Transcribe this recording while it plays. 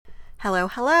Hello,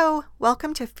 hello.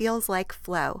 Welcome to Feels Like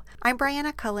Flow. I'm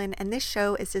Brianna Cullen, and this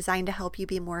show is designed to help you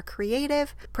be more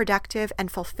creative, productive,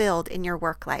 and fulfilled in your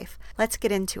work life. Let's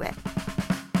get into it.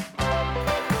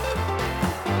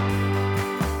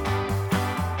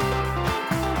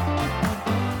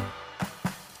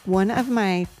 One of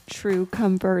my true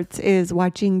comforts is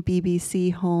watching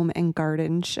BBC home and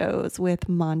garden shows with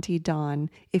Monty Don.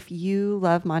 If you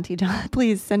love Monty Don,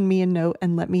 please send me a note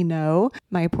and let me know.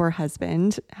 My poor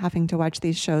husband having to watch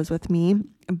these shows with me.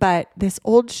 But this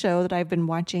old show that I've been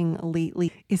watching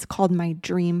lately is called My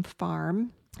Dream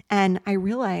Farm. And I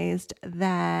realized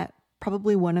that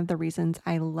probably one of the reasons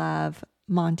I love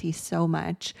Monty so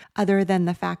much, other than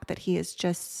the fact that he is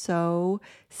just so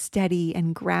steady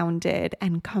and grounded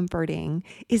and comforting,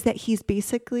 is that he's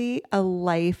basically a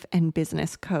life and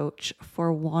business coach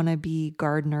for wannabe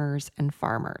gardeners and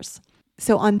farmers.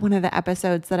 So on one of the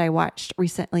episodes that I watched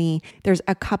recently, there's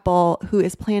a couple who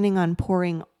is planning on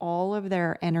pouring all of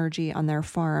their energy on their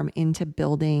farm into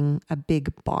building a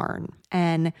big barn.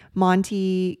 And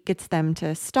Monty gets them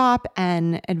to stop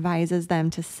and advises them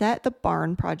to set the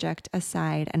barn project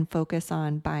aside and focus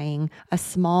on buying a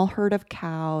small herd of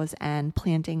cows and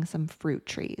planting some fruit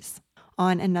trees.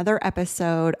 On another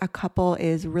episode, a couple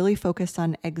is really focused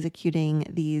on executing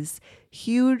these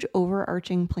huge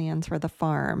overarching plans for the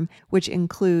farm, which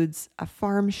includes a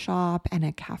farm shop and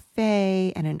a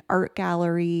cafe and an art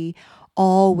gallery,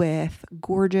 all with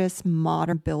gorgeous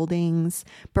modern buildings.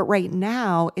 But right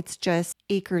now, it's just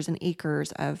acres and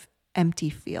acres of empty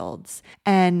fields.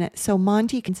 And so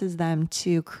Monty convinces them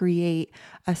to create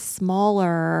a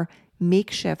smaller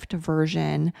makeshift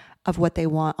version of what they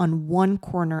want on one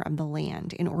corner of the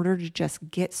land in order to just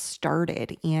get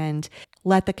started and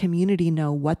let the community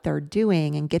know what they're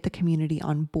doing and get the community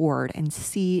on board and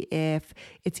see if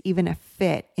it's even a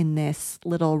fit in this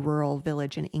little rural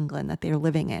village in England that they're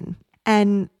living in.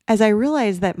 And as I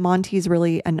realized that Monty's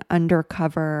really an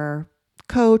undercover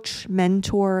coach,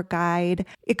 mentor, guide,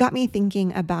 it got me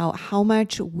thinking about how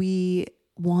much we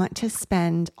want to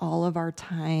spend all of our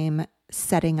time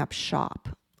setting up shop.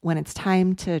 When it's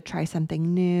time to try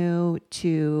something new,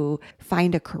 to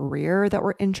find a career that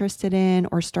we're interested in,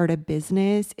 or start a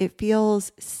business, it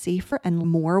feels safer and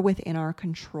more within our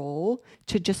control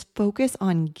to just focus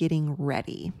on getting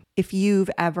ready. If you've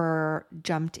ever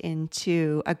jumped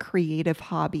into a creative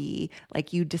hobby,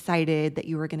 like you decided that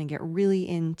you were going to get really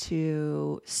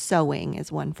into sewing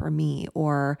is one for me,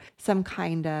 or some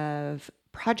kind of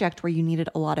project where you needed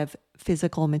a lot of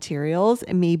physical materials.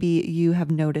 And maybe you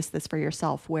have noticed this for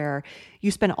yourself where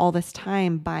you spend all this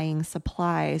time buying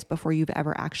supplies before you've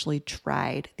ever actually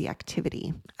tried the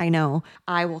activity. I know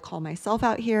I will call myself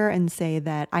out here and say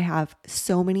that I have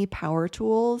so many power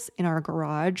tools in our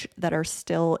garage that are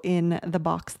still in the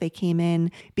box they came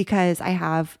in because I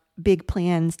have big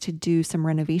plans to do some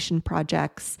renovation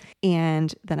projects,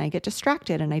 and then I get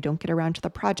distracted and I don't get around to the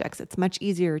projects. It's much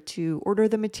easier to order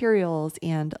the materials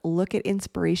and look at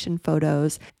inspiration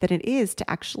photos than it is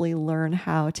to actually learn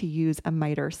how to use a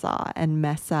miter saw and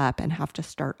mess up and have to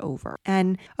start over.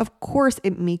 And of course,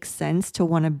 it makes sense to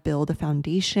want to build a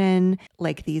foundation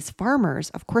like these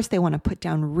farmers. Of course, they want to put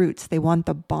down roots. They want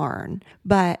the barn.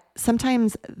 But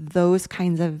sometimes those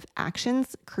kinds of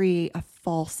actions create a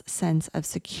false sense of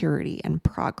security and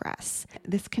progress.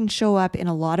 This can show up in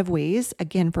a lot of ways,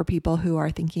 again, for people who are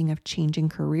thinking of changing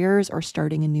careers or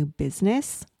starting a new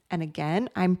business. And again,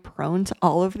 I'm prone to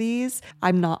all of these.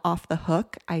 I'm not off the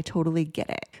hook. I totally get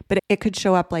it. But it could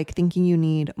show up like thinking you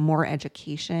need more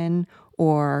education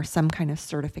or some kind of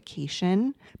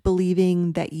certification,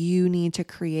 believing that you need to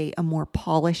create a more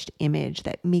polished image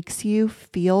that makes you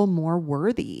feel more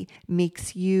worthy,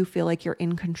 makes you feel like you're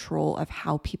in control of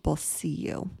how people see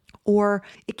you. Or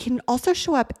it can also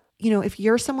show up, if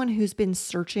you're someone who's been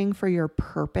searching for your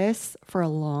purpose for a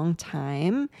long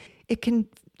time, it can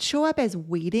show up as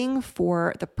waiting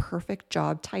for the perfect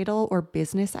job title or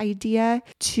business idea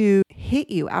to hit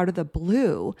you out of the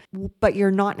blue, but you're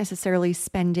not necessarily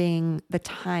spending the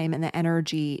time and the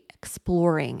energy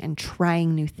exploring and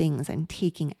trying new things and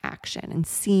taking action and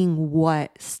seeing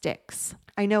what sticks.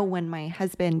 I know when my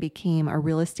husband became a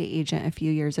real estate agent a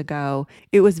few years ago,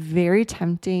 it was very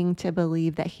tempting to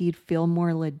believe that he'd feel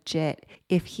more legit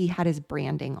if he had his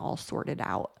branding all sorted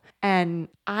out. And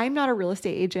I'm not a real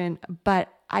estate agent,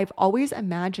 but I've always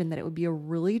imagined that it would be a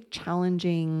really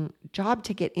challenging job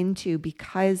to get into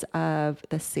because of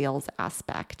the sales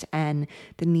aspect and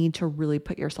the need to really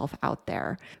put yourself out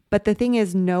there. But the thing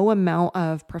is, no amount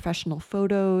of professional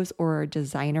photos or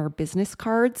designer business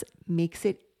cards makes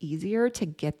it easier to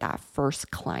get that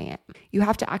first client. You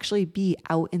have to actually be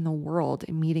out in the world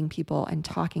and meeting people and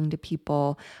talking to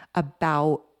people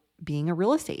about being a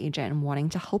real estate agent and wanting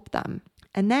to help them.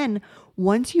 And then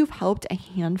once you've helped a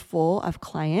handful of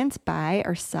clients buy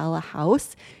or sell a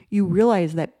house, you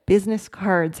realize that business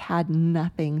cards had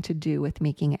nothing to do with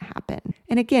making it happen.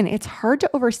 And again, it's hard to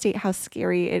overstate how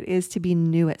scary it is to be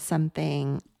new at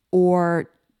something or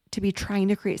to be trying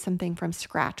to create something from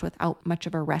scratch without much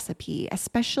of a recipe,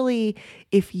 especially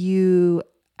if you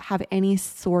have any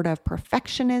sort of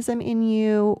perfectionism in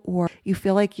you or you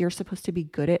feel like you're supposed to be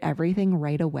good at everything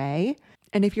right away.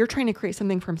 And if you're trying to create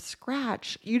something from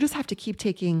scratch, you just have to keep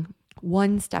taking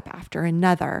one step after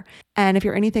another. And if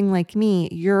you're anything like me,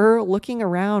 you're looking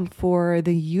around for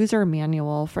the user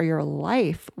manual for your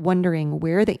life, wondering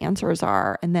where the answers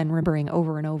are, and then remembering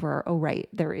over and over, oh, right,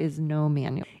 there is no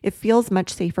manual. It feels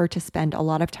much safer to spend a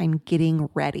lot of time getting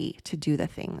ready to do the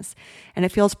things. And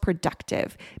it feels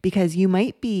productive because you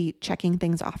might be checking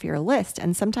things off your list.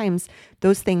 And sometimes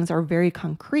those things are very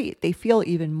concrete. They feel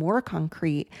even more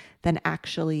concrete than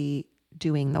actually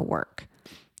doing the work.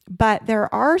 But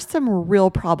there are some real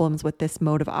problems with this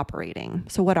mode of operating.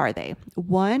 So what are they?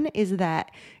 One is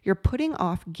that you're putting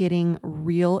off getting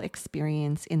real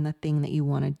experience in the thing that you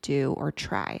want to do or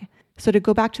try. So to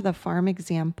go back to the farm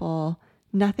example,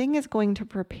 nothing is going to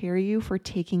prepare you for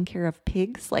taking care of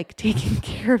pigs like taking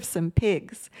care of some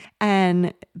pigs.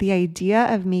 And the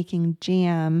idea of making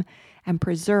jam and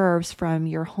preserves from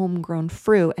your homegrown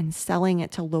fruit and selling it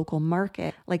to local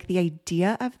market, like the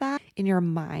idea of that in your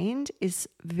mind is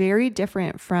very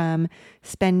different from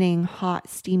spending hot,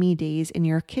 steamy days in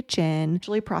your kitchen,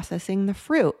 actually processing the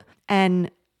fruit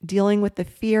and dealing with the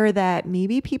fear that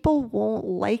maybe people won't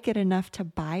like it enough to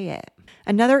buy it.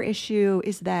 Another issue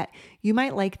is that you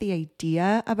might like the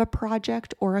idea of a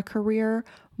project or a career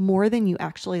more than you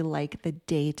actually like the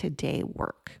day-to-day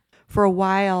work. For a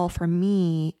while, for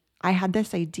me, I had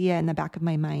this idea in the back of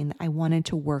my mind that I wanted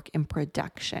to work in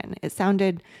production. It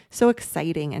sounded so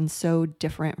exciting and so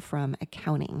different from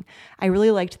accounting. I really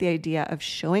liked the idea of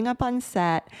showing up on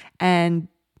set and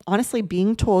honestly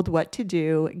being told what to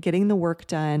do, getting the work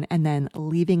done, and then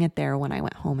leaving it there when I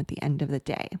went home at the end of the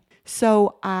day.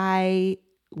 So I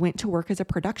went to work as a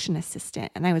production assistant.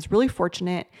 And I was really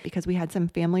fortunate because we had some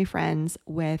family friends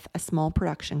with a small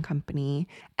production company.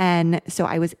 And so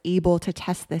I was able to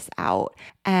test this out.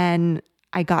 And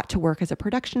I got to work as a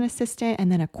production assistant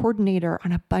and then a coordinator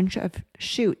on a bunch of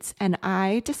shoots. And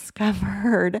I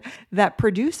discovered that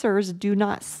producers do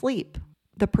not sleep.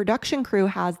 The production crew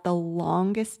has the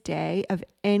longest day of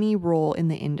any role in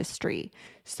the industry.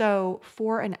 So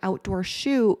for an outdoor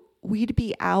shoot, we'd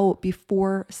be out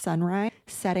before sunrise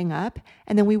setting up,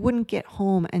 and then we wouldn't get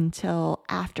home until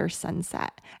after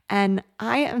sunset. And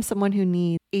I am someone who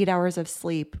needs 8 hours of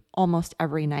sleep almost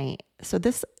every night. So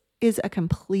this is a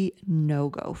complete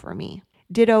no-go for me.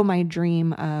 Ditto my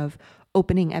dream of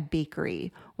opening a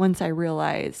bakery once I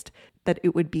realized that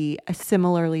it would be a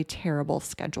similarly terrible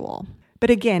schedule. But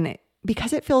again,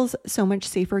 because it feels so much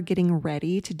safer getting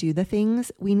ready to do the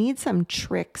things, we need some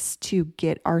tricks to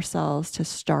get ourselves to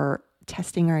start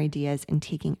testing our ideas and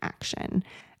taking action.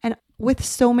 And with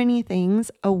so many things,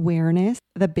 awareness,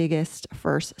 the biggest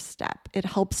first step. It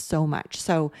helps so much.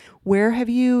 So where have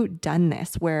you done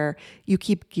this where you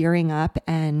keep gearing up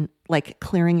and like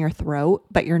clearing your throat,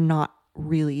 but you're not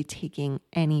really taking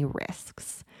any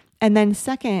risks? And then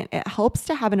second, it helps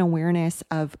to have an awareness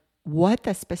of what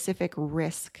the specific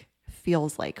risk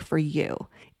feels like for you.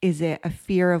 Is it a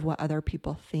fear of what other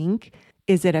people think?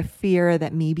 Is it a fear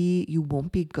that maybe you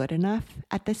won't be good enough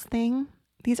at this thing?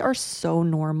 These are so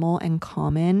normal and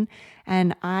common,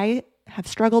 and I have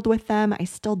struggled with them. I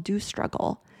still do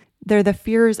struggle. They're the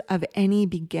fears of any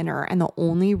beginner, and the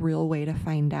only real way to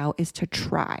find out is to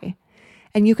try.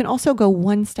 And you can also go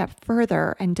one step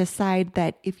further and decide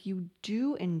that if you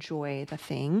do enjoy the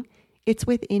thing, it's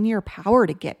within your power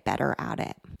to get better at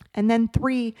it. And then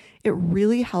 3, it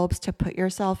really helps to put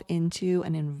yourself into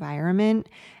an environment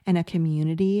and a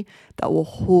community that will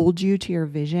hold you to your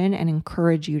vision and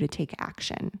encourage you to take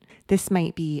action. This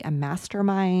might be a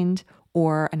mastermind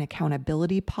or an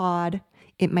accountability pod.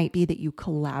 It might be that you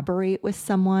collaborate with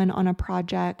someone on a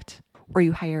project, or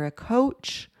you hire a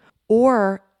coach,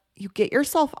 or you get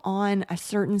yourself on a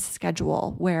certain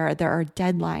schedule where there are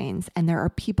deadlines and there are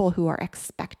people who are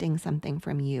expecting something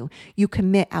from you. You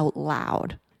commit out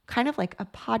loud, kind of like a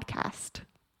podcast.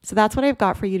 So that's what I've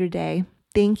got for you today.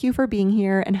 Thank you for being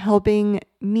here and helping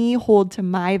me hold to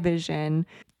my vision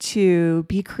to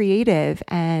be creative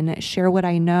and share what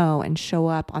I know and show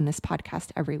up on this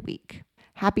podcast every week.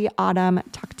 Happy autumn.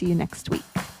 Talk to you next week.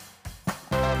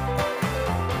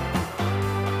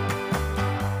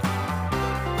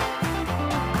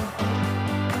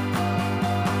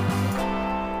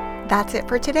 That's it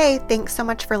for today. Thanks so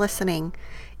much for listening.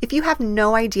 If you have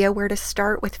no idea where to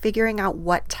start with figuring out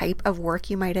what type of work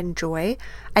you might enjoy,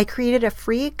 I created a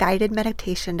free guided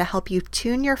meditation to help you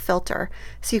tune your filter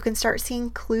so you can start seeing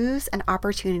clues and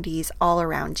opportunities all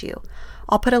around you.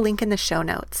 I'll put a link in the show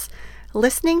notes.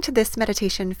 Listening to this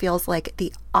meditation feels like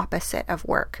the opposite of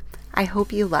work. I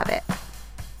hope you love it.